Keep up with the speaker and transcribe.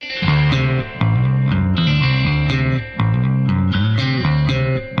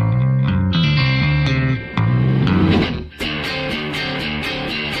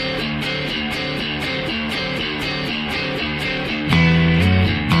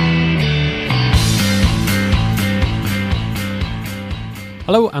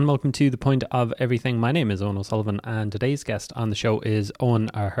Hello and welcome to The Point of Everything. My name is Eoin O'Sullivan and today's guest on the show is Eoin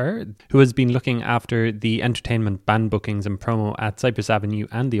Aher, who has been looking after the entertainment band bookings and promo at Cyprus Avenue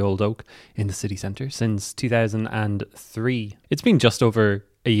and the Old Oak in the city centre since 2003. It's been just over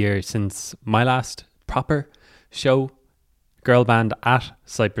a year since my last proper show, girl band at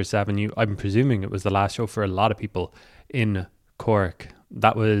Cyprus Avenue. I'm presuming it was the last show for a lot of people in Cork.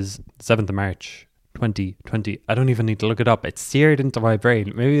 That was 7th of March 2020. I don't even need to look it up. It's seared into my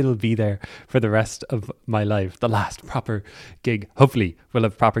brain. Maybe it'll be there for the rest of my life. The last proper gig. Hopefully we'll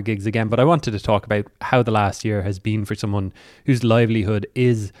have proper gigs again. But I wanted to talk about how the last year has been for someone whose livelihood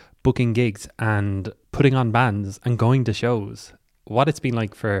is booking gigs and putting on bands and going to shows. What it's been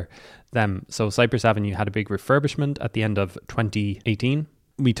like for them. So Cyprus Avenue had a big refurbishment at the end of 2018.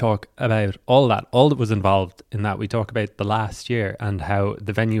 We talk about all that was involved in that. We talk about the last year and how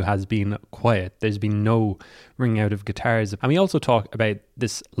the venue has been quiet. There's been no ringing out of guitars. And we also talk about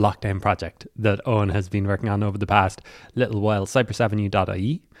this lockdown project that Eoin has been working on over the past little while.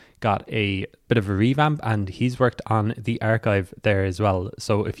 CyprusAvenue.ie got a bit of a revamp and he's worked on the archive there as well.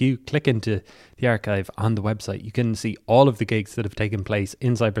 So if you click into the archive on the website, you can see all of the gigs that have taken place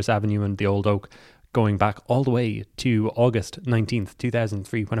in Cyprus Avenue and the Old Oak, going back all the way to August 19th,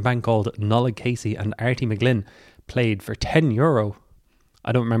 2003, when a band called Nolla Casey and Artie McGlynn played for €10.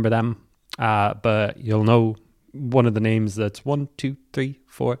 I don't remember them, but you'll know one of the names that's 1, 2, 3,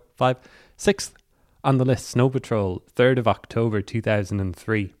 4, 5, 6th on the list. Snow Patrol, 3rd of October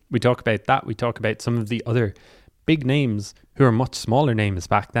 2003. We talk about that. We talk about some of the other big names who are much smaller names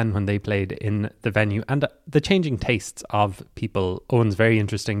back then when they played in the venue, and the changing tastes of people. Owen's very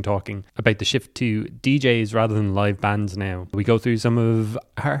interesting talking about the shift to DJs rather than live bands now. We go through some of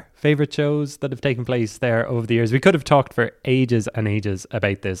our favourite shows that have taken place there over the years. We could have talked for ages and ages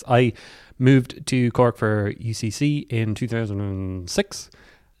about this. I moved to Cork for UCC in 2006.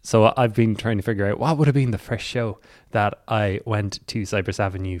 So I've been trying to figure out what would have been the first show that I went to Cyprus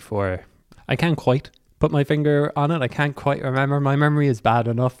Avenue for. I can't quite put my finger on it. I can't quite remember. My memory is bad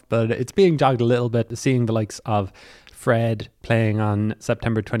enough, but it's being jogged a little bit. Seeing the likes of Fred playing on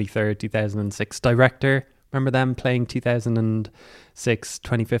September 23rd, 2006. Director, remember them playing 2006,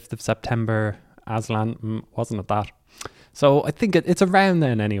 25th of September. Aslan, wasn't it that? So I think it's around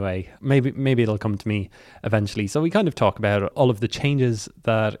then anyway. Maybe it'll come to me eventually. So we kind of talk about all of the changes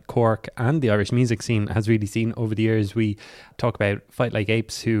that Cork and the Irish music scene has really seen over the years. We talk about Fight Like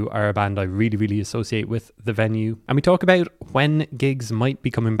Apes, who are a band I really, really associate with the venue. And we talk about when gigs might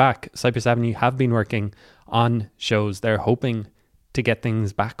be coming back. Cyprus Avenue have been working on shows. They're hoping to get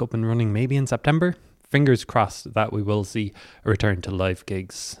things back up and running maybe in September. Fingers crossed that we will see a return to live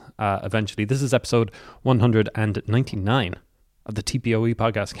gigs eventually. This is episode 199 of the TPOE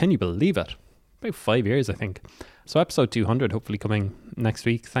podcast. Can you believe it? About 5 years, I think. So episode 200 hopefully coming next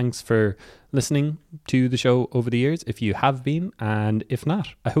week. Thanks for listening to the show over the years, if you have been, and if not,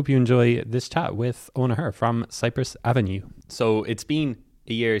 I hope you enjoy this chat with Eoin Aher from Cyprus Avenue. So it's been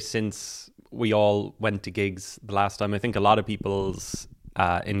a year since we all went to gigs the last time. I think a lot of people's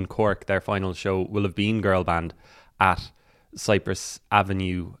in Cork, their final show will have been girl band at Cyprus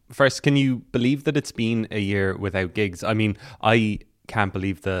Avenue. First, can you believe that it's been a year without gigs? I mean, I can't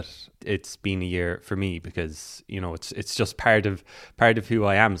believe that it's been a year for me because, you know, it's just part of who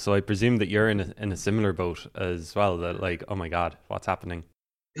I am. So I presume that you're in a similar boat as well, that like, oh my God, what's happening?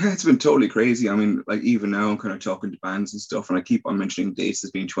 Yeah, it's been totally crazy. I mean, like even now I'm kind of talking to bands and stuff and I keep on mentioning dates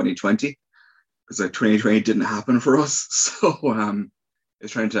as being 2020 because like 2020 didn't happen for us. So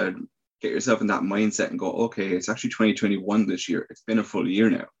it's trying to get yourself in that mindset and go, okay, it's actually 2021 this year. It's been a full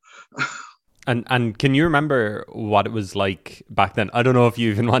year now. And can you remember what it was like back then? I don't know if you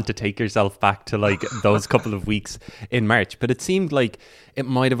even want to take yourself back to like those couple of weeks in March, but it seemed like it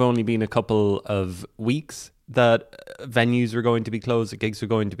might have only been a couple of weeks that venues were going to be closed, gigs were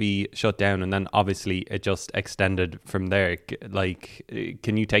going to be shut down, and then obviously it just extended from there. Like,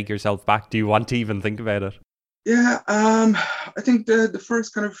 can you take yourself back? Do you want to even think about it? Yeah, I think the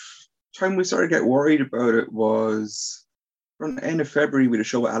first kind of time we started to get worried about it was around the end of February. We had a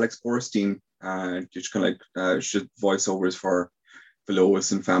show with Alex Borstein, just kind of like she did voiceovers for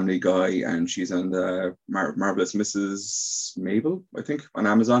Lois and Family Guy, and she's on the Marvelous Mrs. Mabel, I think, on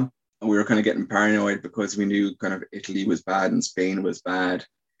Amazon. And we were kind of getting paranoid because we knew kind of Italy was bad and Spain was bad.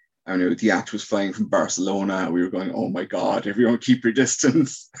 I knew the act was flying from Barcelona. We were going, oh my God, everyone keep your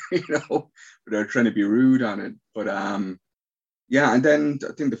distance, you know, without trying to be rude on it. But yeah, and then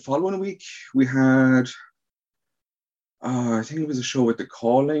I think the following week we had, I think it was a show with The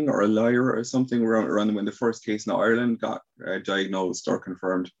Calling or A Liar or something around when the first case in Ireland got diagnosed or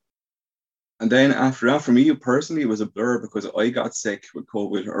confirmed. And then after that, for me personally, it was a blur because I got sick with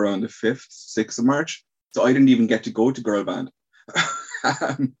COVID around the 5th, 6th of March. So I didn't even get to go to girl band.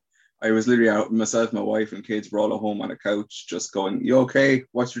 I was literally out, myself, my wife, and kids were all at home on a couch, just going, "You okay?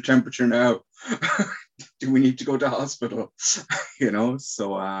 What's your temperature now? Do we need to go to hospital?"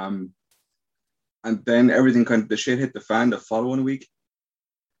 So and then everything kind of the shit hit the fan the following week.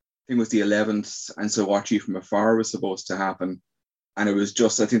 I think it was the 11th, and so Watch You From Afar was supposed to happen. And it was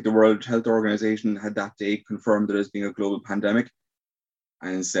just, I think the World Health Organization had that day confirmed it as being a global pandemic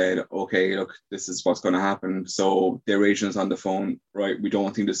and said, okay, look, this is what's going to happen. So their agents on the phone, right, we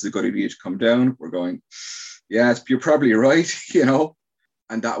don't think this is a good idea to come down. We're going, yeah, you're probably right,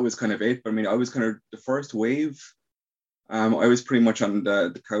 And that was kind of it. But I mean, I was kind of the first wave. I was pretty much on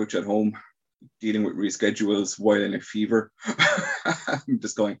the couch at home dealing with reschedules while in a fever. I'm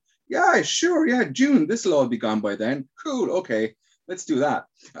just going, yeah, sure, yeah, June, this will all be gone by then. Cool, okay, let's do that.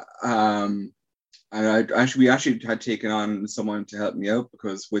 And we actually had taken on someone to help me out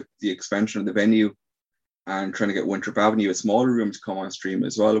because with the expansion of the venue and trying to get Winthrop Avenue, a smaller room, to come on stream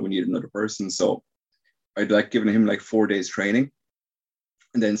as well, we needed another person. So I'd given him 4 days training.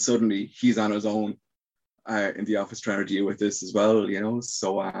 And then suddenly he's on his own in the office trying to deal with this as well,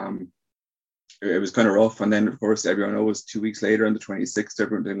 So it was kind of rough. And then, of course, everyone knows 2 weeks later on the 26th,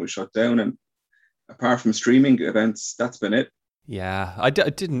 everything was shut down. And apart from streaming events, that's been it. Yeah, I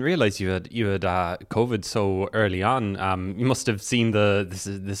didn't realize you had COVID so early on. You must have seen this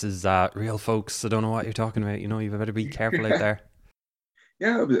is real, folks. I don't know what you're talking about. You better be careful out there.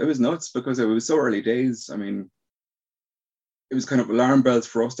 Yeah, it was nuts because it was so early days. I mean, it was kind of alarm bells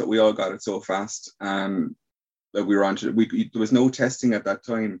for us that we all got it so fast, and that we were on to. There was no testing at that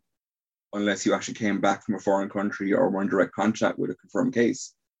time unless you actually came back from a foreign country or were in direct contact with a confirmed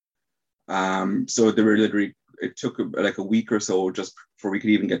case. So they were literally. It took a week or so just before we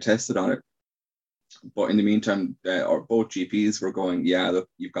could even get tested on it. But in the meantime, both GPs were going, yeah, look,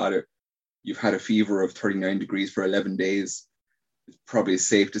 you've got it. You've had a fever of 39 degrees for 11 days. It's probably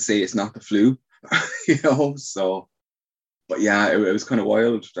safe to say it's not the flu, So, but yeah, it was kind of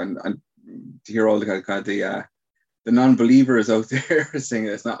wild. And to hear all the non-believers out there saying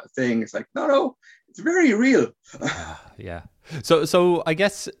it's not a thing. It's like, no, it's very real. Yeah. So I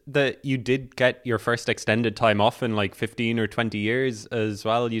guess that you did get your first extended time off in 15 or 20 years as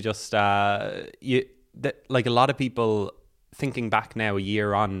well. You just a lot of people thinking back now a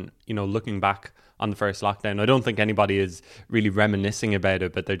year on, looking back on the first lockdown, I don't think anybody is really reminiscing about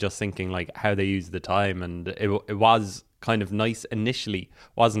it, but they're just thinking how they used the time. And it was kind of nice initially,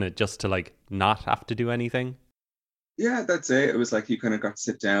 wasn't it? Just to not have to do anything. Yeah, that's it. It was you kind of got to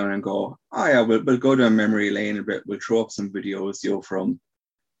sit down and go, oh yeah, we'll go down memory lane a bit. We'll throw up some videos, from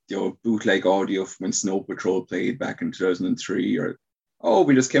bootleg audio from when Snow Patrol played back in 2003, or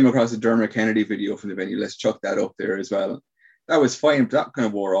we just came across a Dermot Kennedy video from the venue. Let's chuck that up there as well. That was fine, but that kind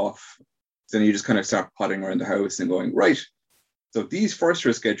of wore off. So then you just kind of start potting around the house and going, right, so these first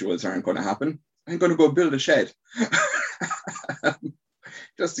year schedules aren't going to happen. I'm going to go build a shed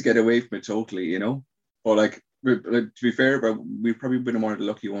just to get away from it totally, But to be fair, but we've probably been one of the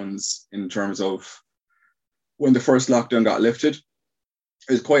lucky ones in terms of when the first lockdown got lifted.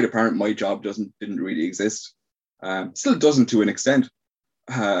 It was quite apparent my job didn't really exist. Still doesn't to an extent,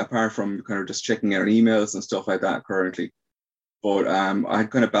 apart from kind of just checking our emails and stuff like that currently. But I had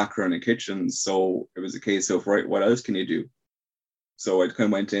kind of background in kitchens, so it was a case of, right, what else can you do? So I kind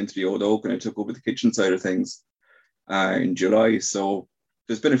of went into the Old Oak and I took over the kitchen side of things in July. So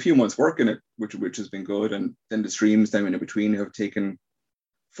there's been a few months working it, which has been good. And then the streams down in between have taken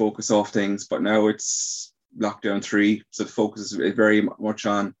focus off things. But now it's lockdown 3. So the focus is very much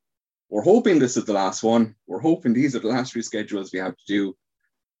on, we're hoping this is the last one. We're hoping these are the last reschedules we have to do.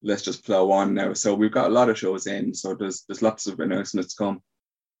 Let's just plow on now. So we've got a lot of shows in. So there's lots of announcements to come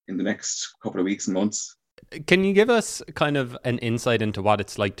in the next couple of weeks and months. Can you give us kind of an insight into what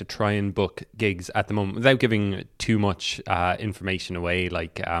it's like to try and book gigs at the moment without giving too much information away?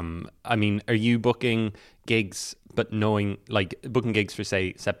 I mean, are you booking gigs but knowing, booking gigs for,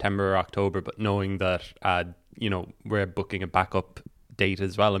 say, September or October, but knowing that, we're booking a backup date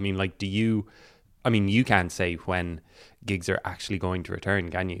as well? I mean, you can't say when gigs are actually going to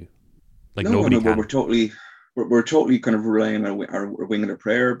return, can you? Nobody can. We're totally kind of relying on our wing and a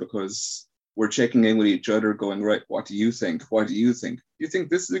prayer, because we're checking in with each other going, right, what do you think? What do you think? You think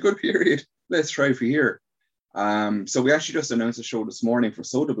this is a good period? Let's try for here. So we actually just announced a show this morning for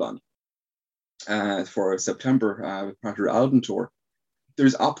Soda Blonde for September with part of the album tour.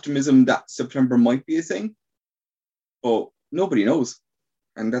 There's optimism that September might be a thing, but nobody knows.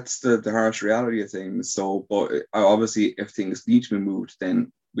 And that's the harsh reality of things. So, but obviously, if things need to be moved,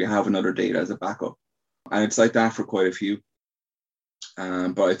 then we have another date as a backup. And it's like that for quite a few.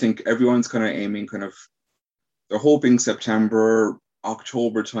 But I think everyone's kind of aiming they're hoping September,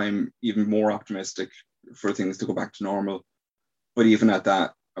 October time, even more optimistic for things to go back to normal. But even at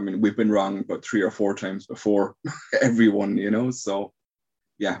that, I mean, we've been wrong about 3 or 4 times before everyone. So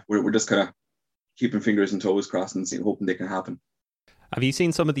yeah, we're just kind of keeping fingers and toes crossed and hoping they can happen. Have you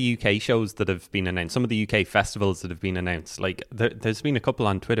seen some of the UK shows that have been announced, some of the UK festivals that have been announced? Like there's been a couple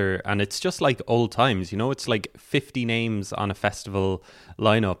on Twitter and it's just like old times, it's like 50 names on a festival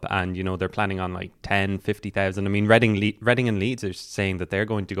lineup and, they're planning on like 10, 50,000. I mean, Reading and Leeds are saying that they're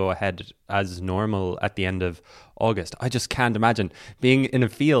going to go ahead as normal at the end of August. I just can't imagine being in a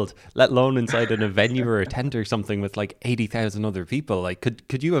field, let alone inside in a venue or a tent or something with like 80,000 other people. Like,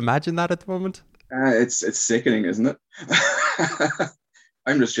 could you imagine that at the moment? It's sickening, isn't it?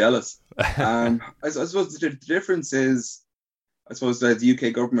 I'm just jealous. I suppose the difference is, I suppose that the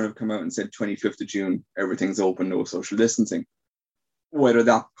UK government have come out and said 25th of June, everything's open, no social distancing. Whether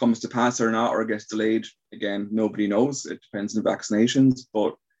that comes to pass or not, or gets delayed, again, nobody knows. It depends on vaccinations,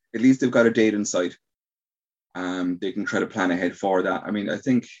 but at least they've got a date in sight. They can try to plan ahead for that. I mean, I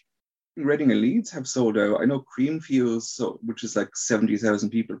think Reading and Leeds have sold out. I know Creamfields, which is like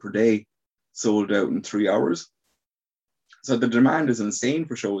 70,000 people per day, sold out in 3 hours. So the demand is insane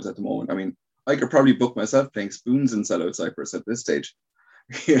for shows at the moment. I mean, I could probably book myself playing spoons in Sell Out Cyprus at this stage,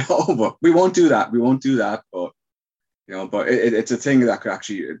 but we won't do that. But, but it's a thing that could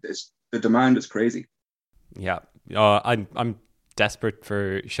actually, the demand is crazy. Yeah. I'm desperate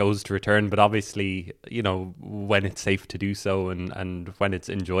for shows to return, but obviously, when it's safe to do so and when it's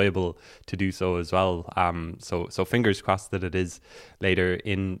enjoyable to do so as well. So fingers crossed that it is later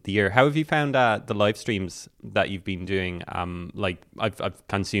in the year. How have you found the live streams that you've been doing? Like I've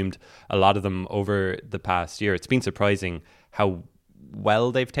consumed a lot of them over the past year. It's been surprising how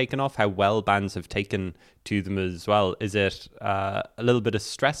well they've taken off, how well bands have taken to them as well. Is it a little bit of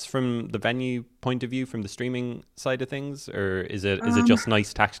stress from the venue point of view, from the streaming side of things, or is it just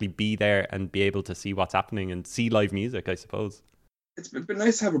nice to actually be there and be able to see what's happening and see live music, I suppose? It's been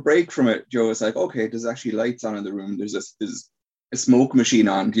nice to have a break from it, Joe. It's like, okay, there's actually lights on in the room. There's a smoke machine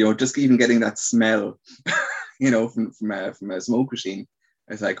on, just even getting that smell, from a smoke machine.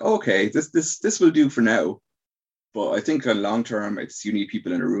 It's like, okay, this will do for now. But I think on long term, you need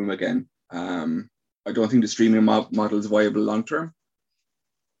people in a room again. I don't think the streaming model is viable long term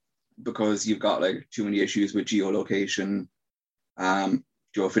because you've got like too many issues with geolocation.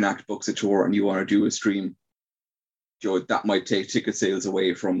 If an act books a tour and you want to do a stream, that might take ticket sales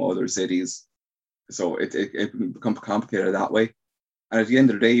away from other cities. So it can become complicated that way. And at the end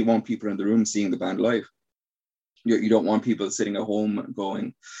of the day, you want people in the room seeing the band live. You don't want people sitting at home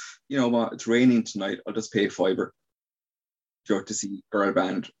going, you know what, it's raining tonight, I'll just pay fibre to see girl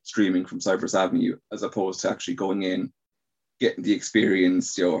band streaming from Cyprus Avenue, as opposed to actually going in, getting the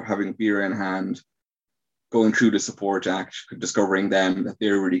experience, having beer in hand, going through the support act, discovering them, that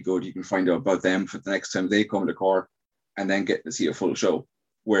they're really good. You can find out about them for the next time they come to Cork, and then get to see a full show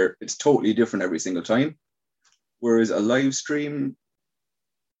where it's totally different every single time. Whereas a live stream,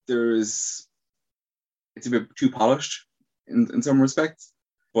 it's a bit too polished in some respects.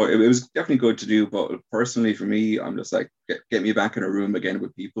 But it was definitely good to do. But personally, for me, I'm just like, get me back in a room again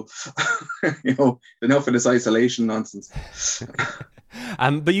with people. Enough of this isolation nonsense.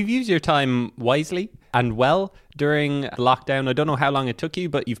 But you've used your time wisely and well during lockdown. I don't know how long it took you,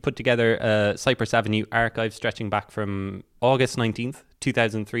 but you've put together a Cyprus Avenue archive stretching back from August 19th,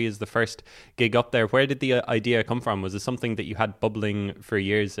 2003 is the first gig up there. Where did the idea come from? Was it something that you had bubbling for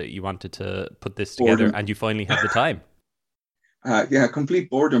years that you wanted to put this together and you finally had the time? Complete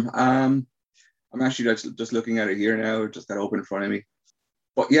boredom. I'm actually just looking at it here now. Just got open in front of me.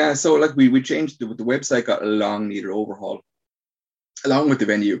 But yeah, so like we changed the website, got a long needed overhaul, along with the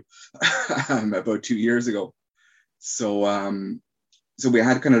venue, about 2 years ago. So we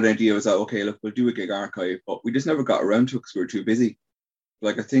had kind of an idea. Was that okay? Look, we'll do a gig archive, but we just never got around to it because we were too busy.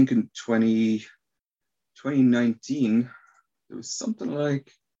 Like I think in 2019, there was something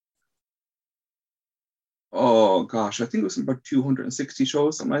like, oh gosh, I think it was about 260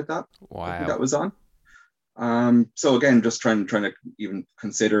 shows, something like that. Wow. That was on. So again, just trying to even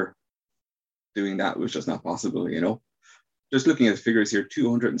consider doing that was just not possible, Just looking at the figures here,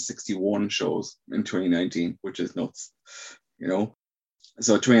 261 shows in 2019, which is nuts,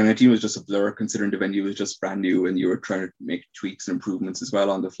 So 2019 was just a blur, considering the venue was just brand new and you were trying to make tweaks and improvements as well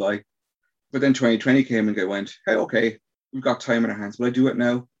on the fly. But then 2020 came and went, hey, okay, we've got time in our hands. Will I do it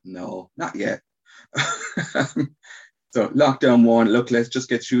now? No, not yet. So lockdown one, look, let's just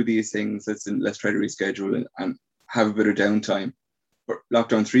get through these things. Let's try to reschedule it and have a bit of downtime. But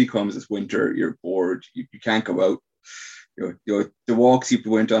lockdown 3 comes, it's winter, you're bored, you can't go out. The walks you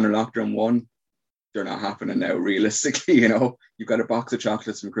went on in lockdown 1, they're not happening now, realistically. You've got a box of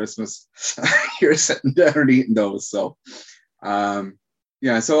chocolates from Christmas. You're sitting down and eating those. So, so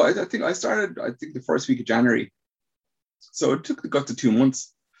I think I started, the first week of January. So it got to 2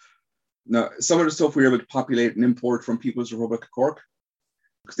 months. Now, some of the stuff we were able to populate and import from People's Republic of Cork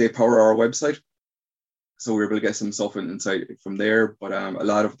because they power our website. So we were able to get some stuff inside from there. But a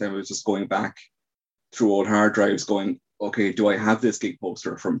lot of them was just going back through old hard drives going, okay, do I have this gig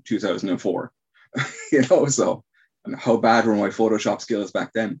poster from 2004? So, and how bad were my Photoshop skills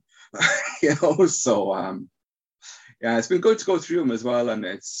back then? So it's been good to go through them as well, and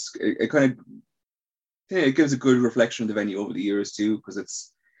it kind of it gives a good reflection of the venue over the years too, because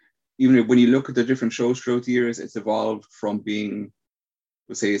it's, even when you look at the different shows throughout the years, it's evolved from being,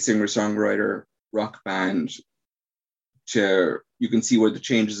 let's say, a singer-songwriter rock band to, you can see where the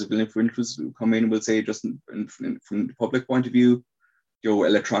changes have been influences come in, we'll say, just from the public point of view.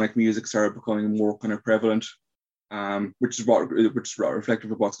 Electronic music started becoming more kind of prevalent, which is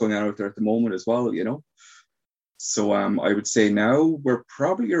reflective of what's going on out there at the moment as well, So I would say now we're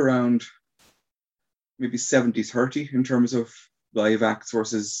probably around maybe 70-30 in terms of live acts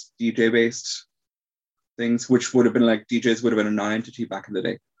versus DJ based things, which would have been like, DJs would have been a non-entity back in the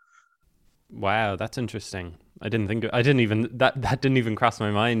day. Wow, that's interesting. That didn't even cross my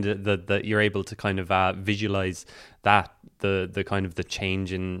mind that you're able to kind of visualize that, the kind of the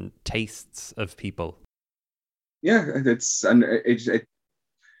change in tastes of people. Yeah, it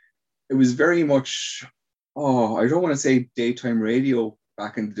was very much, I don't want to say daytime radio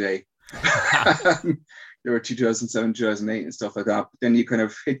back in the day. There were 2007, 2008 and stuff like that. But then you kind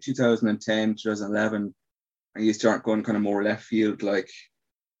of hit 2010, 2011, and you start going kind of more left field, like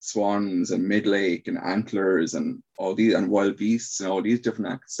Swans and Midlake and Antlers and all these, and Wild Beasts and all these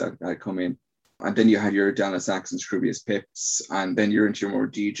different acts that come in. And then you had your Dana Saxon, Scroobius Pips, and then you're into your more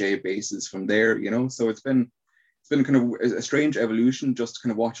DJ bases from there, So it's been kind of a strange evolution just to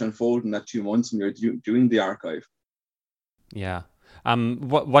kind of watch unfold in that 2 months when you're doing the archive. Yeah.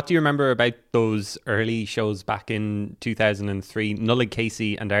 What do you remember about those early shows back in 2003? Nullig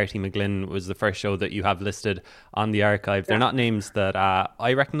Casey and Artie McGlynn was the first show that you have listed on the archive. They're not names that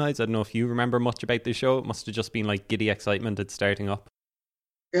I recognise. I don't know if you remember much about the show. It must have just been like giddy excitement at starting up.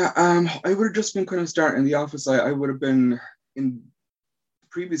 Yeah, I would have just been kind of starting in the office. I would have been in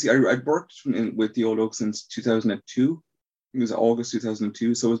previously. I'd worked with the Old Oak since 2002. It was August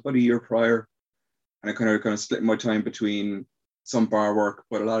 2002, so it was about a year prior, and I kind of split my time between some bar work,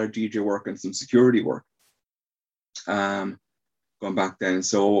 but a lot of DJ work and some security work. Going back then,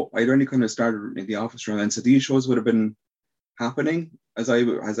 so I'd only kind of started in the office around then. So these shows would have been happening as I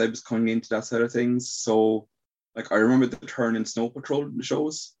was coming into that side of things. So, like, I remember the Turn and Snow Patrol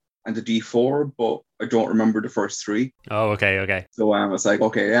shows and the D4, but I don't remember the first 3. Oh, okay. So I was like,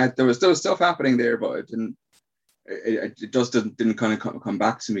 okay, yeah, there was stuff happening there, but it didn't. It just didn't kind of come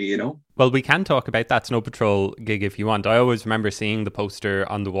back to me, Well, we can talk about that Snow Patrol gig if you want. I always remember seeing the poster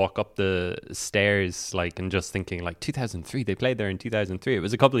on the walk up the stairs, and just thinking, 2003, they played there in 2003. It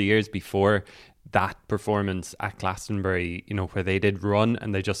was a couple of years before that performance at Glastonbury, where they did run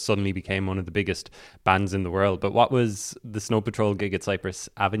and they just suddenly became one of the biggest bands in the world. But what was the Snow Patrol gig at Cyprus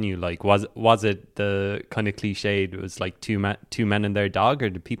Avenue like? Was it the kind of cliched, it was like two men and their dog,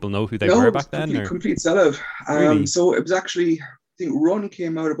 or did people know who they were back then? Complete sellout. Really? So it was actually, I think Run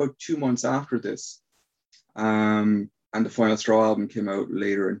came out about 2 months after this. And the Final Straw album came out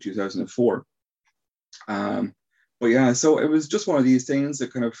later in 2004. But yeah, so it was just one of these things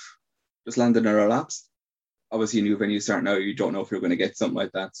that kind of just landed in our laps. Obviously, a new venue starting out, you don't know if you're going to get something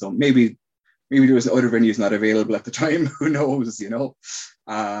like that. So maybe there was other venues not available at the time. Who knows,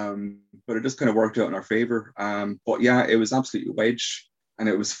 But it just kind of worked out in our favor. But yeah, it was absolutely wedge, and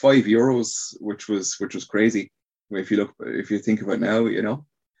it was €5, which was crazy if you think of it now,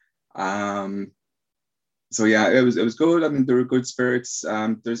 So yeah, it was good. I mean, there were good spirits.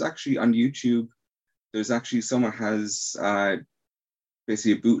 There's actually on YouTube, someone has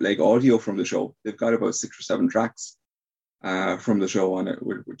basically a bootleg audio from the show. They've got about 6 or 7 tracks from the show on it,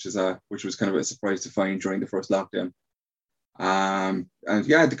 which was kind of a surprise to find during the first lockdown. And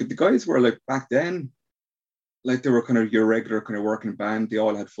yeah, the guys were like, back then, like, they were kind of your regular kind of working band. They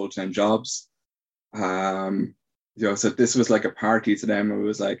all had full-time jobs. So this was like a party to them. It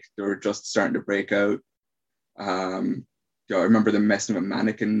was like they were just starting to break out. I remember them messing with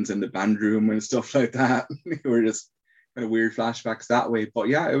mannequins in the band room and stuff like that. They were just kind of weird flashbacks that way. But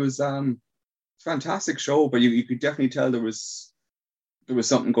yeah, it was a fantastic show. But you could definitely tell there was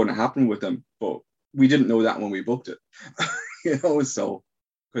something going to happen with them. But we didn't know that when we booked it. So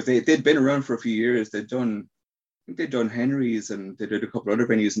because they'd been around for a few years. I think they'd done Henry's and they did a couple other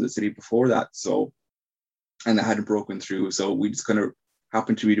venues in the city before that. So, and they hadn't broken through. So we just kind of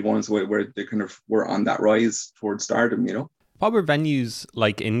happened to be the ones where they kind of were on that rise towards stardom. What were venues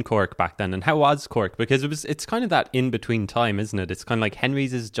like in Cork back then, and how was Cork? Because it's kind of that in between time, isn't it? It's kind of like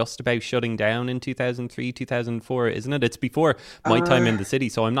Henry's is just about shutting down in 2003, 2004, isn't it? It's before my time in the city,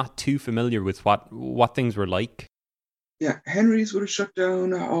 so I'm not too familiar with what things were like. Yeah, Henry's would have shut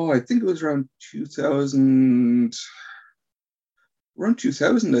down. Oh, I think it was around 2000,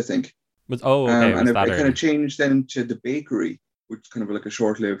 I think. Okay, it And was it that kind of early. changed then to the bakery, which is kind of like a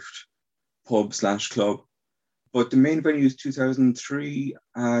short-lived pub slash club. But the main venue is 2003.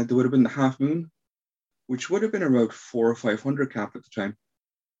 There would have been the Half Moon, which would have been about 400 or 500 cap at the time.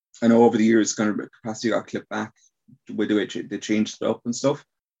 I know over the years, kind of capacity got clipped back with the way they changed it up and stuff.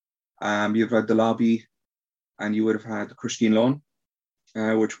 You've had the lobby, and you would have had the Christine Lawn,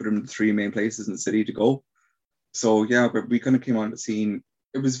 which would have been the three main places in the city to go. So yeah, but we kind of came on the scene.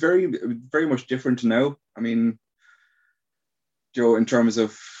 It was very much different to now. I mean, in terms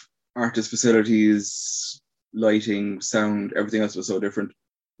of artist facilities, lighting, sound, everything else was so different.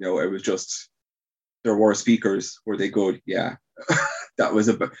 It was just there were speakers. Were they good? Yeah, that was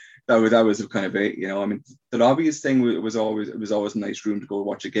a that was kind of it. I mean, the lobbies thing was always a nice room to go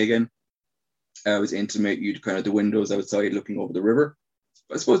watch a gig in. It was intimate. You'd kind of the windows outside looking over the river.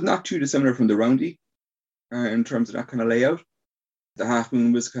 I suppose not too dissimilar from the Roundy in terms of that kind of layout. The Half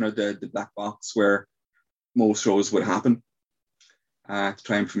Moon was kind of the black box where most shows would happen at the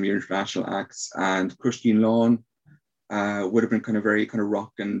time from your international acts. And Christine Lawn would have been kind of very kind of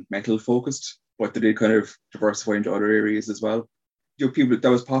rock and metal focused, but they did kind of diversify into other areas as well. People that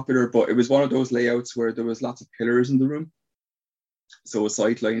was popular, but it was one of those layouts where there was lots of pillars in the room. So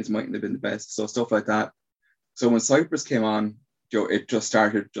sight lines mightn't have been the best. So stuff like that. So when Cyprus came on, it just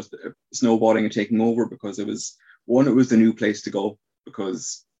started just snowballing and taking over because it was the new place to go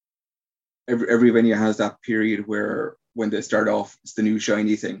because every venue has that period where when they start off, it's the new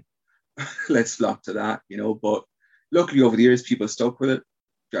shiny thing. Let's flock to that. But luckily over the years, people stuck with it.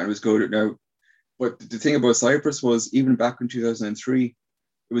 And it was good now. But the thing about Cyprus was even back in 2003,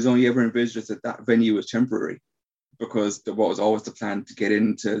 it was only ever envisaged that venue was temporary because what was always the plan to get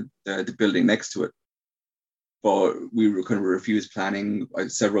into the building next to it. But we were kind of refused planning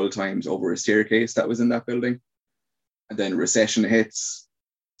several times over a staircase that was in that building. And then recession hits.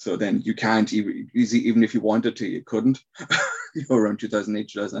 So then you can't even if you wanted to, you couldn't, around 2008,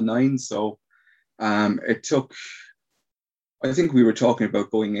 2009. So it took, I think we were talking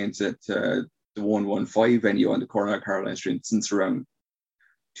about going into the 115 venue on the corner of Caroline Street since around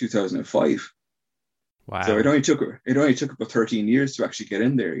 2005. So Wow. it only took about 13 years to actually get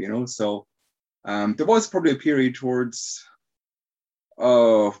in there, So there was probably a period towards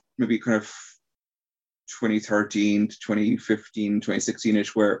maybe kind of 2013 to 2015,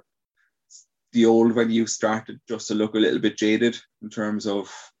 2016-ish, where the old venue started just to look a little bit jaded in terms of,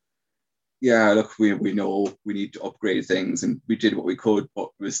 yeah, look, we know we need to upgrade things, and we did what we could, but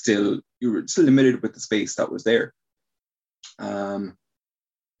you were still limited with the space that was there.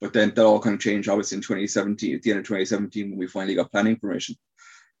 But then that all kind of changed, obviously, in 2017, at the end of 2017, when we finally got planning permission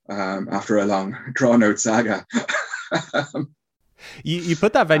after a long, drawn-out saga. You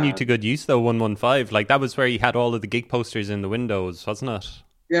put that venue to good use though, 115. Like that was where you had all of the gig posters in the windows, wasn't it?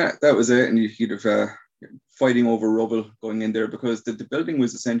 Yeah, that was it. And you'd have fighting over rubble going in there because the building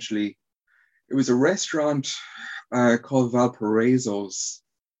was essentially, it was a restaurant called Valparaiso's,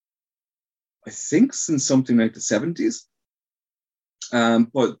 I think since something like the 70s.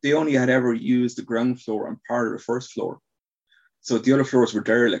 But they only had ever used the ground floor and part of the first floor. So the other floors were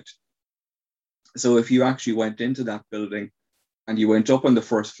derelict. So if you actually went into that building and you went up on the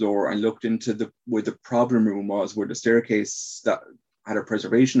first floor and looked into where the problem room was, where the staircase that had a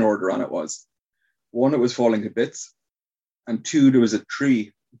preservation order on it was, one, it was falling to bits, and two, there was a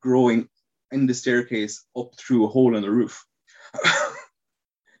tree growing in the staircase up through a hole in the roof.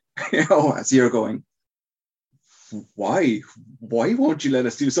 As you're going, why won't you let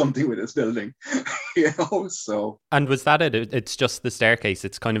us do something with this building? So. And was that it? It's just the staircase.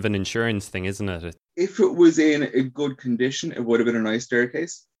 It's kind of an insurance thing, isn't it? If it was in a good condition, it would have been a nice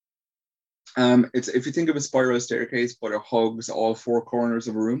staircase. It's if you think of a spiral staircase, but it hugs all four corners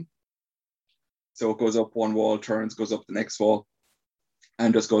of a room. So it goes up one wall, turns, goes up the next wall,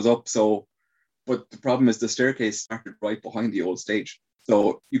 and just goes up. So, but the problem is the staircase started right behind the old stage.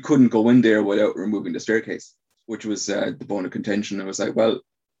 So you couldn't go in there without removing the staircase, which was the bone of contention. It was like, well,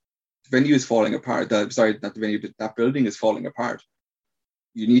 the venue is falling apart. Not the venue, that building is falling apart.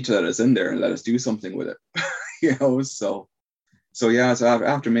 You need to let us in there and let us do something with it. So So yeah, so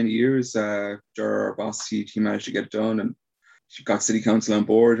after many years, our boss, he managed to get it done, and she got city council on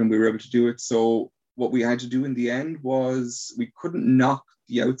board, and we were able to do it. So what we had to do in the end was we couldn't knock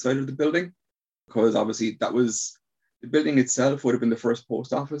the outside of the building, because obviously that was the building itself would have been the first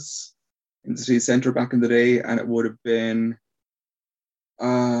post office in the city centre back in the day, and um,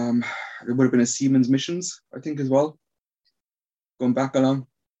 it would have been a Siemens Missions, I think, as well, going back along.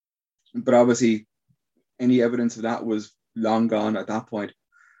 But obviously, any evidence of that was long gone at that point.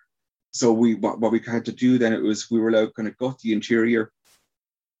 So what we had to do then, it was we were allowed to kind of gut the interior,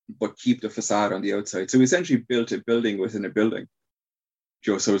 but keep the facade on the outside. So we essentially built a building within a building.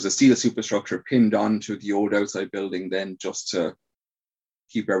 So it was a steel superstructure pinned onto the old outside building, then just to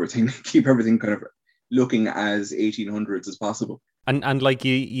keep everything keep everything kind of looking as 1800s as possible. And like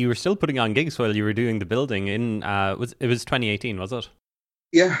you were still putting on gigs while you were doing the building in it was 2018, was it?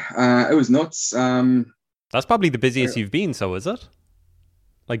 Yeah, it was nuts. That's probably the busiest you've been, so is it?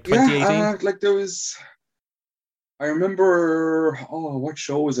 Like Yeah, 2018? like there was. I remember. Oh, what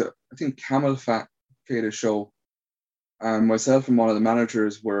show was it? I think Camel Fat played a show. Myself and one of the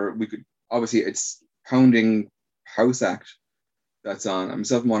managers were. We could obviously it's Pounding House Act that's on. And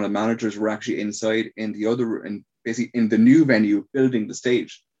myself and one of the managers were actually inside in the other and basically in the new venue building the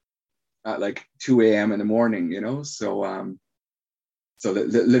stage at like 2 a.m. in the morning. So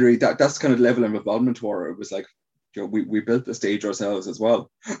literally that's kind of the level of involvement where it was like, we built the stage ourselves as well.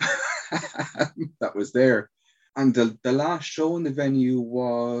 That was there. And the last show in the venue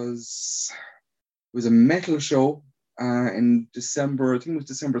was a metal show in December. I think it was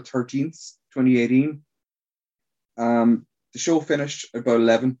December 13th, 2018. The show finished at about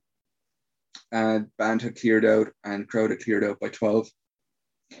 11, and band had cleared out and crowd had cleared out by 12.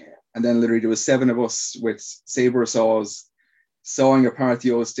 And then literally there was 7 of us with saber saws sawing apart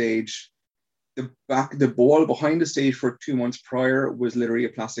the old stage. The wall behind the stage for 2 months prior was literally a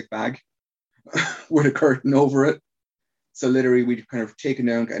plastic bag with a curtain over it. So literally we'd kind of taken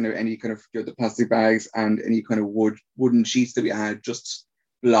down any kind of the plastic bags and any kind of wooden sheets that we had, just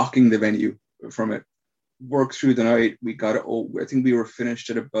blocking the venue from it. Worked through the night. We got it. I think we were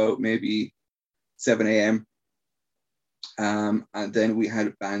finished at about maybe 7 a.m. And then we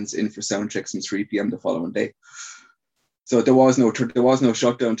had bands in for sound checks from 3 p.m. the following day. So there was no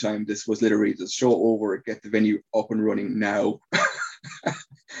shutdown time. This was literally the show over, get the venue up and running now,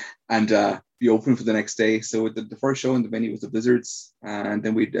 and be open for the next day. So the first show in the venue was the Blizzards, and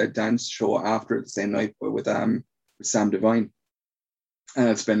then we did a dance show after the same night with Sam Devine, and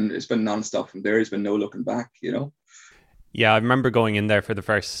it's been nonstop from there. There's been no looking back. Yeah, I remember going in there for the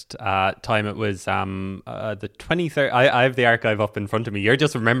first time. It was the 23rd. I have the archive up in front of me. You're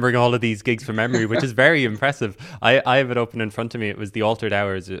just remembering all of these gigs from memory, which is very impressive. I have it open in front of me. It was the Altered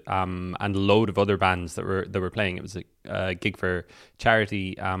Hours and a load of other bands that were playing. It was a gig for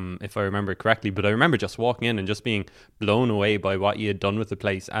charity, if I remember correctly. But I remember just walking in and just being blown away by what you had done with the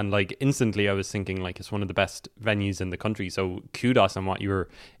place. And like instantly I was thinking like it's one of the best venues in the country. So kudos on what you were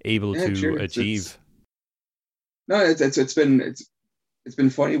able to achieve. No, it's been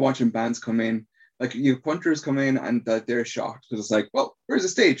funny watching bands come in. Like you have punters come in and that they're shocked because it's like, well, where's the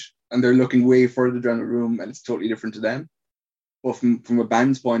stage? And they're looking way further down the room and it's totally different to them. But from a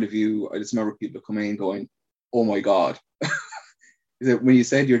band's point of view, I just remember people coming in going, oh my God. Is that when you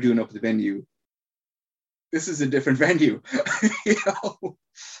said you're doing up the venue, this is a different venue.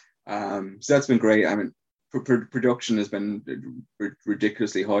 So that's been great. I mean, production has been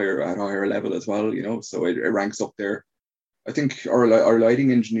ridiculously higher at a higher level as well, so it ranks up there. I think our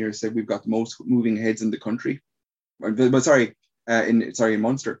lighting engineer said we've got the most moving heads in the country, but sorry, in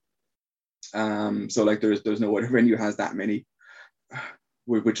Munster. So like there's no other venue has that many,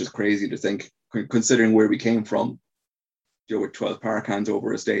 which is crazy to think, considering where we came from, with 12 power cans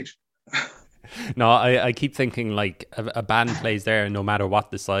over a stage. No, I keep thinking like a band plays there, and no matter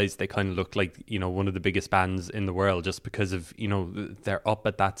what the size, they kind of look like, one of the biggest bands in the world just because of, they're up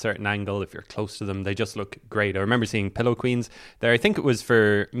at that certain angle. If you're close to them, they just look great. I remember seeing Pillow Queens there. I think it was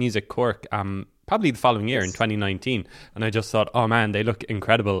for Music Cork, probably the following year in 2019. And I just thought, oh man, they look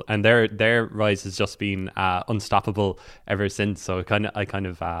incredible. And their rise has just been unstoppable ever since. So I kind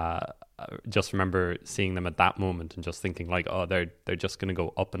of just remember seeing them at that moment and just thinking like, oh, they're just going to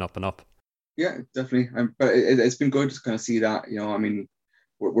go up and up and up. Yeah, definitely. But it's been good to kind of see that. I mean,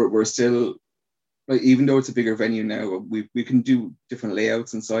 we're still, like, even though it's a bigger venue now, we can do different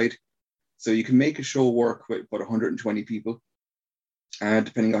layouts inside. So you can make a show work with about 120 people,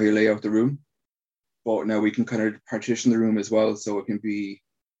 depending on how you lay out the room. But now we can kind of partition the room as well, so it can be.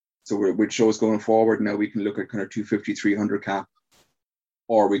 So with shows going forward, now we can look at kind of 250, 300 cap,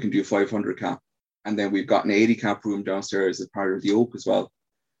 or we can do 500 cap. And then we've got an 80 cap room downstairs as part of the Oak as well,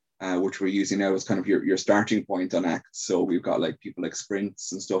 which we're using now as kind of your starting point on acts. So we've got like people like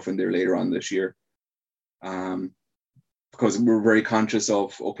Sprints and stuff in there later on this year. Because we're very conscious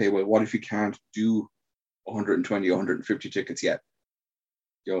of, okay, well, what if you can't do 120, 150 tickets yet?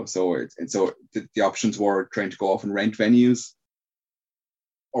 So the options were trying to go off and rent venues,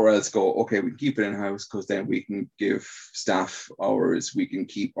 or else go, okay, we can keep it in house because then we can give staff hours, we can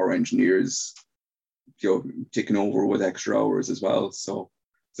keep our engineers, taking over with extra hours as well. So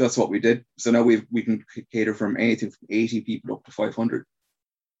that's what we did. So now we can cater from anything from 80 people up to 500.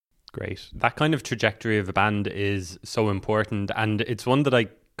 Great. That kind of trajectory of a band is so important, and it's one that I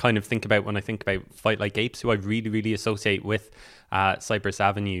kind of think about when I think about Fight Like Apes, who I really, really associate with Cyprus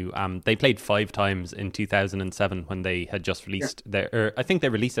Avenue. They played 5 times in 2007 when they had just released I think they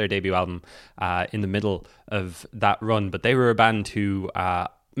released their debut album in the middle of that run, but they were a band who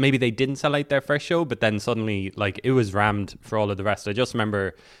maybe they didn't sell out their first show, but then suddenly like it was rammed for all of the rest. I just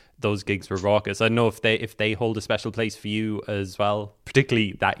remember those gigs were raucous. I don't know if they hold a special place for you as well,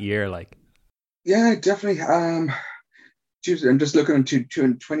 particularly that year. Like, yeah, definitely. I'm just looking into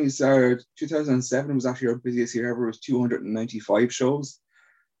 2007 was actually our busiest year ever. It was 295 shows.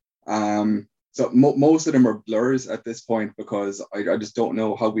 So most of them are blurs at this point because I just don't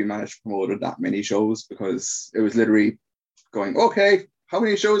know how we managed to promote that many shows, because it was literally going, okay, how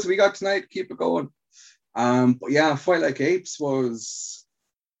many shows we got tonight? Keep it going. But yeah, Fight Like Apes was,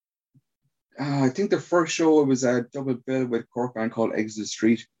 I think the first show was a double bill with a Cork band called Exit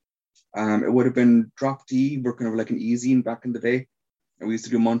Street. It would have been Drop D. We're kind of like an e-zine back in the day. And we used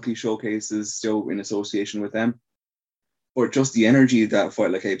to do monthly showcases still in association with them. But just the energy that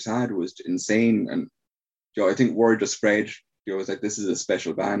Fight Like Apes had was insane. And I think word just spread. It was like, this is a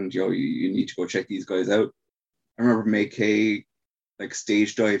special band. You need to go check these guys out. I remember May Kay like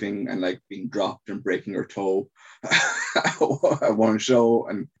stage diving and like being dropped and breaking her toe at one show,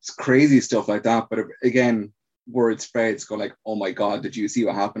 and it's crazy stuff like that. But again, word spreads, go like, oh my God, did you see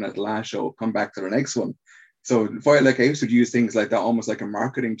what happened at the last show? Come back to the next one. So Fight Like Apes would use things like that almost like a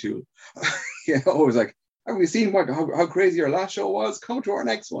marketing tool. It was like, have we seen how crazy our last show was? Come to our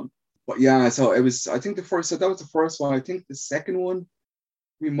next one. But yeah, so it was, I think that was the first one. I think the second one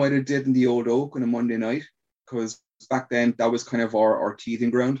we might have did in the Old Oak on a Monday night, because back then that was kind of our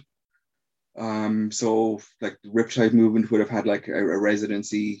teething ground. So like the Riptide movement would have had like a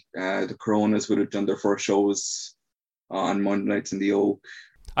residency. The Coronas would have done their first shows on Monday nights in the Oak.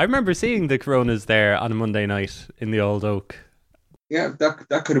 I remember seeing the Coronas there on a Monday night in the Old Oak. Yeah,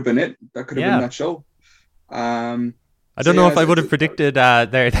 that could have been it. That could have been that show. I don't know if I would have predicted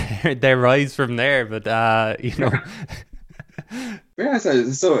their rise from there, but Yeah,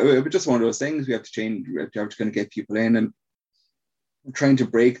 so it was just one of those things. We have to change. We have to kind of get people in, and try to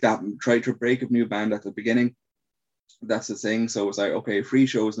break a new band at the beginning. That's the thing. So it's like, okay, free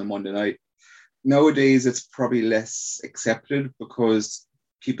shows on a Monday night. Nowadays, it's probably less accepted because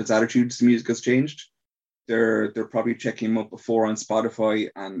people's attitudes to music has changed. They're probably checking them up before on Spotify,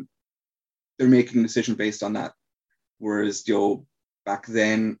 and they're making a decision based on that. Whereas back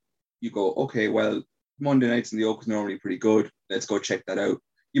then, you go, okay, well, Monday nights in the Oak is normally pretty good. Let's go check that out.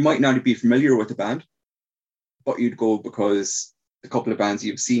 You might not be familiar with the band, but you'd go because a couple of bands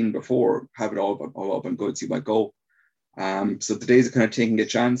you've seen before have it all up and good, so you might go. So the days of kind of taking a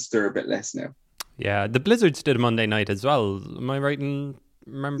chance, they're a bit less now. Yeah, the Blizzards did a Monday night as well. Am I right in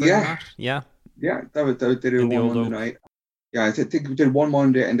remembering that? Yeah. Yeah, they did one Monday night. Yeah, I think we did one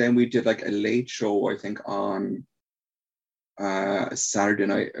Monday, and then we did like a late show, I think, on a Saturday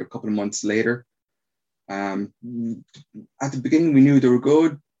night a couple of months later. At the beginning, we knew they were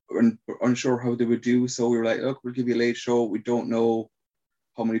good and unsure how they would do. So we were like, look, we'll give you a late show. We don't know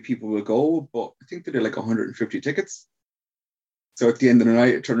how many people will go, but I think they did like 150 tickets. So at the end of the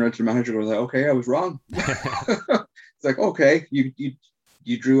night, I turned around to the manager and was like, okay, I was wrong. It's like, okay, you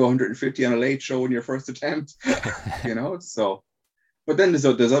drew 150 on a late show in your first attempt, so. But then there's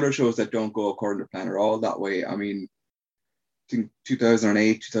other shows that don't go according to plan at all that way. I mean, I think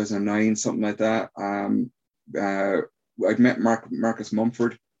 2008, 2009, something like that. I'd met Marcus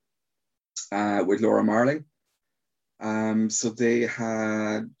Mumford with Laura Marling. So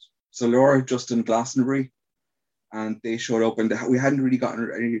Laura had just done Glastonbury, and they showed up, and we hadn't really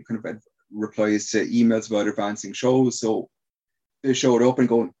gotten any kind of replies to emails about advancing shows. So they showed up and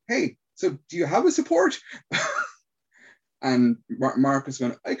going, hey, so do you have a support? And Marcus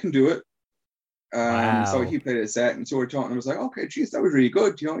went, I can do it. Wow. So he played a set, and so we're talking. I was like, okay, geez, that was really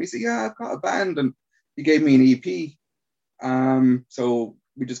good. He said, yeah, I've got a band, and he gave me an EP. So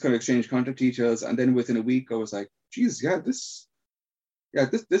we just kind of exchanged contact details, and then within a week, I was like, geez, this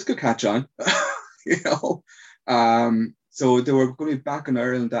could catch on. you know. So they were going to be back in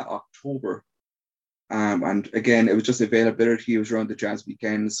Ireland that October. And again, it was just availability. It was around the jazz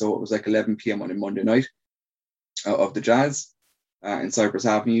weekend. So it was like 11 p.m. on a Monday night of the jazz in Cyprus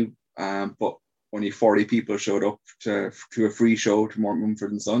Avenue. But only 40 people showed up to a free show to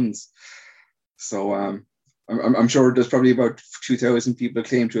Mumford and Sons. So I'm sure there's probably about 2,000 people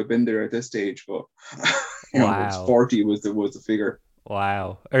claim to have been there at this stage, but Wow. 40 was the figure.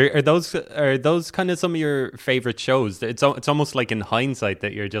 Wow. Are those kind of some of your favorite shows? It's almost like in hindsight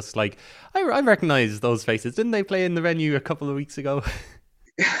that you're just like, I recognize those faces. Didn't they play in the venue a couple of weeks ago?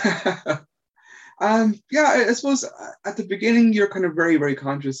 Yeah, I suppose at the beginning you're kind of very, very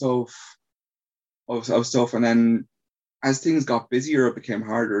conscious of stuff, and then as things got busier, it became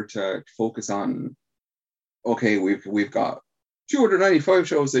harder to focus on. Okay, we've got 295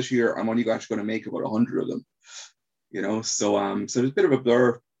 shows this year. I'm only actually going to make about 100 of them. So there's a bit of a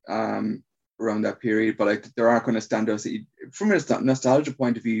blur around that period, but like there are kind of standouts that from a nostalgia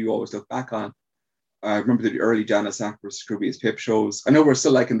point of view, you always look back on. I remember the early Janis Sackers, Scroobius Pip shows. I know we're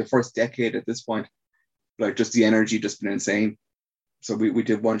still like in the first decade at this point, but like just the energy just been insane. So we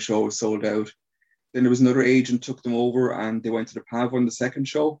did one show, sold out. Then there was another agent took them over, and they went to the Pav on the second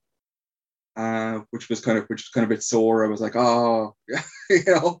show, which was kind of a bit sore. I was like, oh,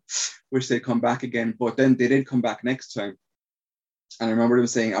 wish they'd come back again. But then they did come back next time. And I remember them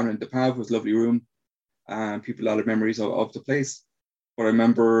saying, I mean, the Pav was a lovely room, and people a lot of memories of the place. But I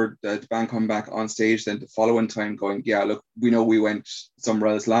remember the band coming back on stage then the following time going, yeah, look, we know we went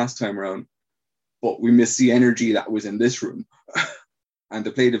somewhere else last time around, but we missed the energy that was in this room. And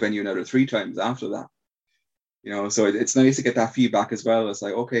they played the venue another 3 times after that. So it's nice to get that feedback as well. It's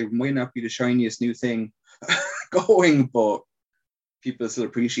like, okay, we might not be the shiniest new thing going, but people still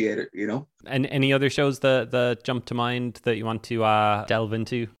appreciate it, And any other shows that jump to mind that you want to delve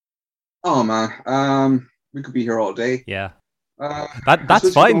into? Oh man, we could be here all day. Yeah.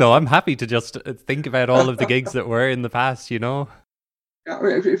 That's fine though. I'm happy to just think about all of the gigs that were in the past, Yeah, I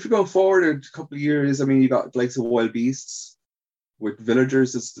mean, if you're going forward a couple of years, I mean, you got likes of Wild Beasts with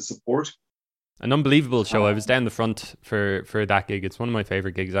Villagers as the support. An unbelievable show. I was down the front for that gig. It's one of my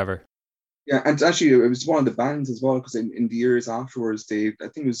favorite gigs ever. Yeah, and actually, it was one of the bands as well, because in the years afterwards, I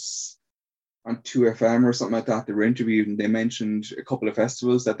think it was on 2FM or something like that, they were interviewed and they mentioned a couple of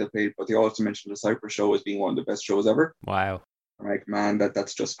festivals that they played, but they also mentioned the Cyprus show as being one of the best shows ever. Wow. I'm like, man,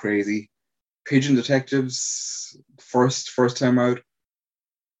 that's just crazy. Pigeon Detectives, first time out,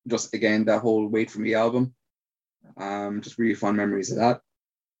 just again, that whole Wait For Me album. Just really fond memories of that.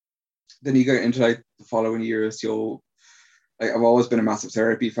 Then you get into like the following years, like I've always been a massive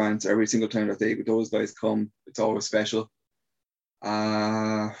Therapy fan, so every single time that those guys come, it's always special.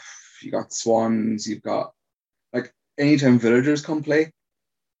 You got Swans, you've got like anytime Villagers come play,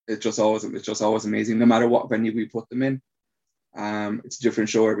 it's just always amazing, no matter what venue we put them in. It's a different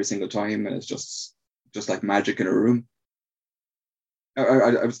show every single time, and it's just like magic in a room.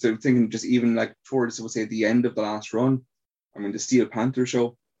 I was thinking just even like towards, I would say, the end of the last run, I mean the Steel Panther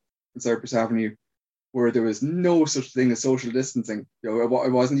show in Cyprus Avenue, where there was no such thing as social distancing. It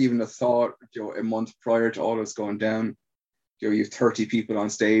wasn't even a thought. A month prior to all this going down, you have 30 people on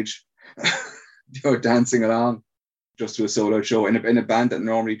stage, dancing along just to a solo show in a band that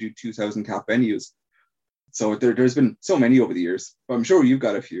normally do 2,000 cap venues. So there's been so many over the years, but I'm sure you've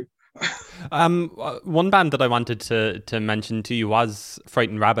got a few. One band that I wanted to mention to you was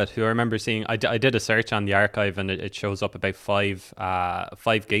Frightened Rabbit, who I remember seeing. I did a search on the archive, and it shows up about five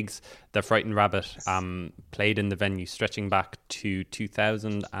gigs that Frightened Rabbit played in the venue, stretching back to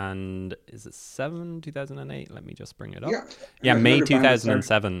 2000 and is it 2008? Let me just bring it up. Yeah, May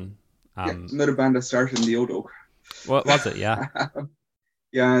 2007. Another band that started in the Old Oak. What was it? Yeah.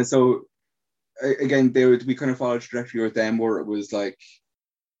 Yeah. So again, we kind of followed trajectory with them, where it was like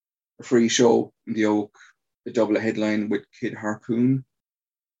a free show in the Oak, a double headline with Kid Harpoon,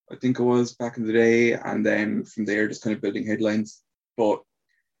 I think it was back in the day, and then from there just kind of building headlines. But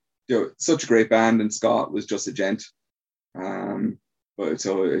such a great band, and Scott was just a gent. But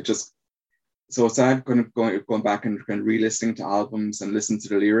so it's sad kind of going back and kind of re-listening to albums and listening to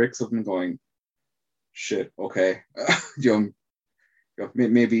the lyrics of them, going, shit, okay,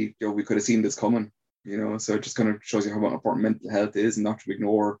 maybe we could have seen this coming. So it just kind of shows you how important mental health is, and not to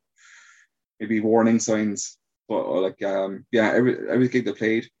ignore maybe warning signs. But every gig they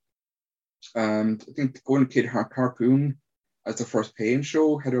played. I think going to Kid Harpoon as the first paying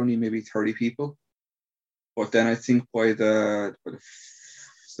show had only maybe 30 people. But then I think by the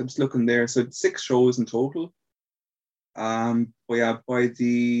I'm just looking there, so 6 shows in total. But yeah, by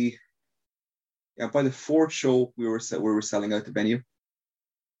the 4th show we were selling out the venue.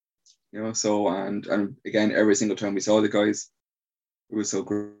 So and again, every single time we saw the guys, it was so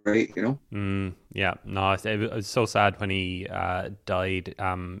great. Yeah, no, it was so sad when he died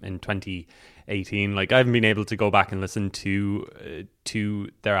in 2018. Like, I haven't been able to go back and listen to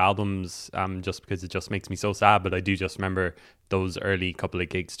their albums just because it just makes me so sad. But I do just remember those early couple of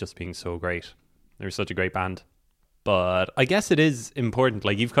gigs just being so great. They were such a great band. But I guess it is important,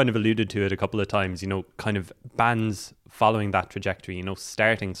 like you've kind of alluded to it a couple of times, kind of bands following that trajectory,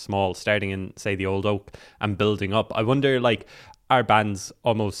 starting small, starting in, say, the Old Oak and building up. I wonder, like, are bands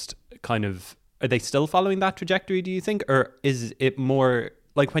almost kind of, are they still following that trajectory, do you think? Or is it more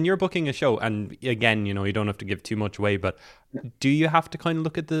like when you're booking a show, and again, you don't have to give too much away, but do you have to kind of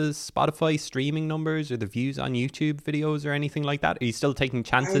look at the Spotify streaming numbers or the views on YouTube videos or anything like that? Are you still taking Um,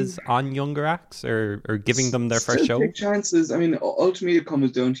 chances on younger acts or giving them their first Still show? take chances. I mean, ultimately, it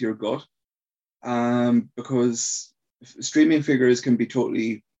comes down to your gut, because streaming figures can be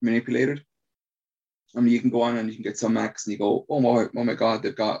totally manipulated. I mean, you can go on and you can get some acts and you go, oh my God,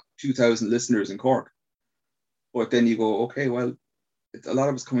 they've got 2,000 listeners in Cork. But then you go, okay, well, a lot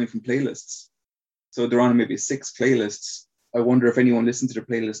of it's coming from playlists. So they're on maybe 6 playlists. I wonder if anyone listening to the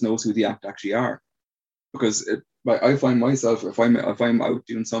playlist knows who the act actually are. Because I find myself, if I'm out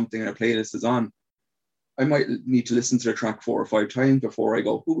doing something and a playlist is on, I might need to listen to the track 4 or 5 times before I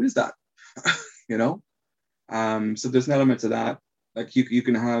go, who is that? you know? So there's an element to that. Like you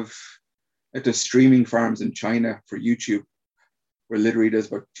can have like the streaming farms in China for YouTube, where literally there's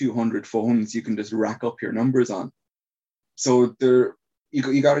about 200 phones you can just rack up your numbers on. So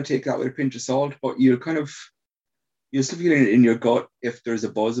you got to take that with a pinch of salt, but you'll still feel it in your gut if there's a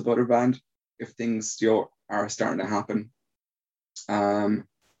buzz about a band, if things are starting to happen. Um,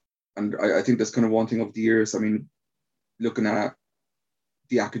 and I think that's kind of one thing over the years. I mean, looking at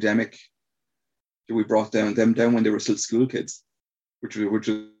the academic, we brought them down when they were still school kids, which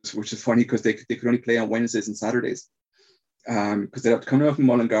is funny because they could only play on Wednesdays and Saturdays, because they'd have to come out from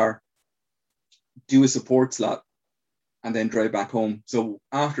Mullingar, do a support slot, and then drive back home. So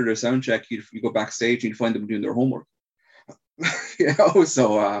after their sound check, you go backstage and you find them doing their homework.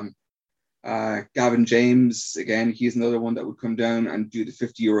 So Gavin James, again, he's another one that would come down and do the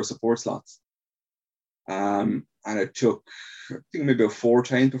 €50 support slots. And it took, I think, maybe about 4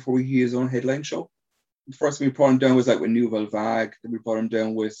 times before he had his own headline show. The first time we brought him down was like with Nouvelle Vague. Then we brought him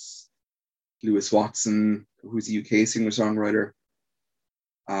down with Lewis Watson, who's a UK singer-songwriter.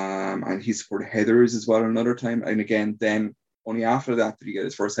 And he supported Heathers as well another time. And again, then only after that did he get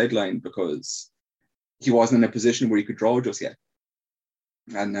his first headline, because he wasn't in a position where he could draw just yet.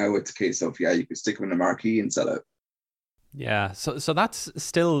 And now it's a case of, you could stick him in a marquee and sell out. Yeah, so that's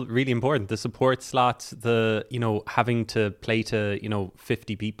still really important. The support slot, the having to play to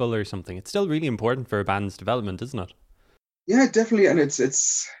 50 people or something. It's still really important for a band's development, isn't it? Yeah, definitely. And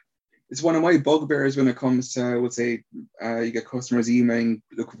it's one of my bugbears when it comes to, I would say, you get customers emailing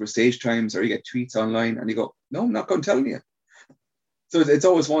looking for stage times, or you get tweets online and you go, no, I'm not going to tell you. So it's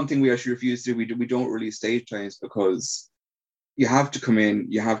always one thing we actually refuse to do. We don't release stage times because you have to come in,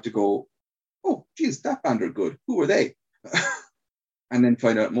 you have to go, oh, geez, that band are good. Who are they? And then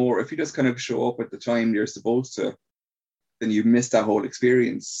find out more. If you just kind of show up at the time you're supposed to, then you miss that whole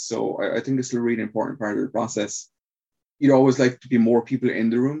experience. So I think it's a really important part of the process. You'd always like to be more people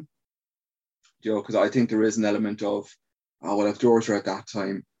in the room, because I think there is an element of, oh, well, if doors are at that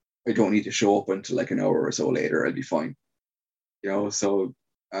time, I don't need to show up until like an hour or so later. I'll be fine. So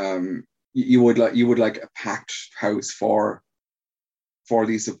you would like a packed house for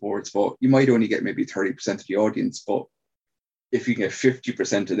these supports, but you might only get maybe 30% of the audience. But if you get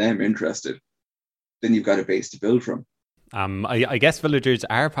 50% of them interested, then you've got a base to build from. I guess Villagers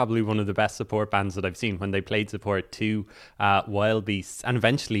are probably one of the best support bands that I've seen when they played support to Wild Beasts, and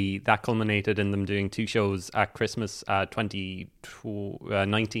eventually that culminated in them doing 2 shows at Christmas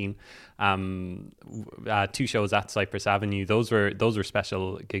 2019. 2 shows at Cyprus Avenue. Those were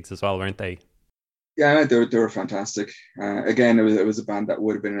special gigs as well, weren't they? Yeah, they were fantastic. Again, it was a band that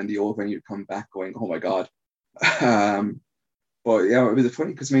would have been in the old venue to come back going, oh my God. um, but yeah, it was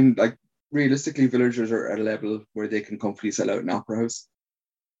funny because, I mean, like, realistically, Villagers are at a level where they can comfortably sell out an opera house.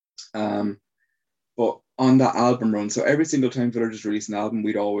 Um, but on that album run, so every single time Villagers release an album,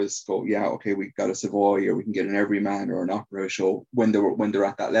 we'd always go, yeah, okay, we got a Savoy, or we can get an Everyman or an opera show when they're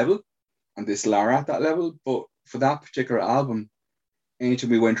at that level, and they still are at that level. But for that particular album, anytime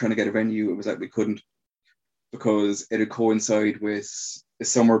we went trying to get a venue, it was like we couldn't, because it would coincide with a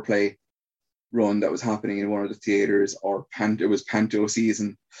summer play run that was happening in one of the theaters, or it was Panto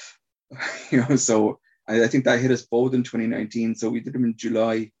season. So I think that hit us both in 2019. So we did them in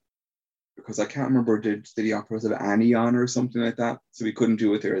July because I can't remember, did the operas have Annie on or something like that, so we couldn't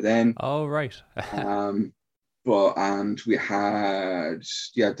do it there then. Oh, right. Um, and we had,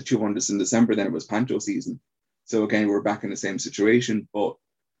 yeah, the two wonders in December. Then it was Panto season, so again we're back in the same situation. But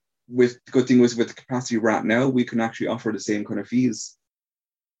with the good thing was, with the capacity we're at now, we can actually offer the same kind of fees.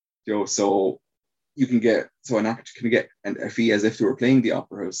 So you can get, so an act can get a fee as if they were playing the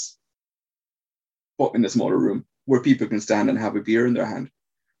opera house, but in a smaller room where people can stand and have a beer in their hand,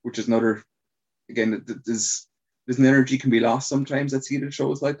 which is another, again, there's an energy can be lost sometimes at seated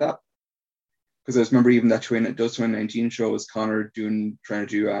shows like that. Because I just remember even that 2019 show was Connor trying to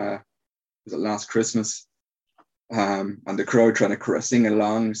do was it Last Christmas, and the crowd trying to sing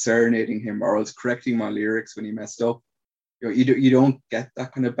along, serenading him, or else correcting my lyrics when he messed up. You don't get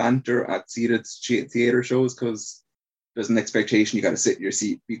that kind of banter at seated theater shows, because there's an expectation you got to sit in your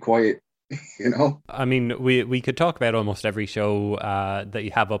seat, be quiet. I mean, we could talk about almost every show that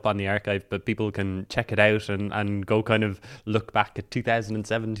you have up on the archive, but people can check it out and go kind of look back at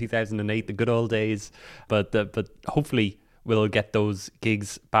 2007, 2008, the good old days. But hopefully we'll get those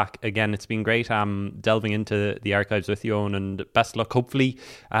gigs back again. It's been great delving into the archives with you, Eoin, and best luck. Hopefully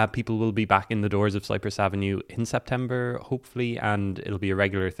people will be back in the doors of Cyprus Avenue in September, hopefully, and it'll be a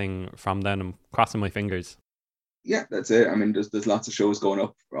regular thing from then. I'm crossing my fingers. Yeah, that's it. I mean, there's lots of shows going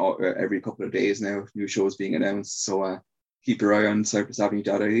up every couple of days now, new shows being announced. So keep your eye on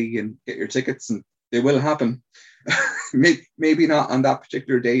cyprusavenue.ie and get your tickets, and they will happen. Maybe not on that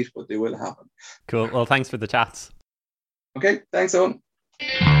particular date, but they will happen. Cool. Well, thanks for the chats. Okay, thanks, Owen.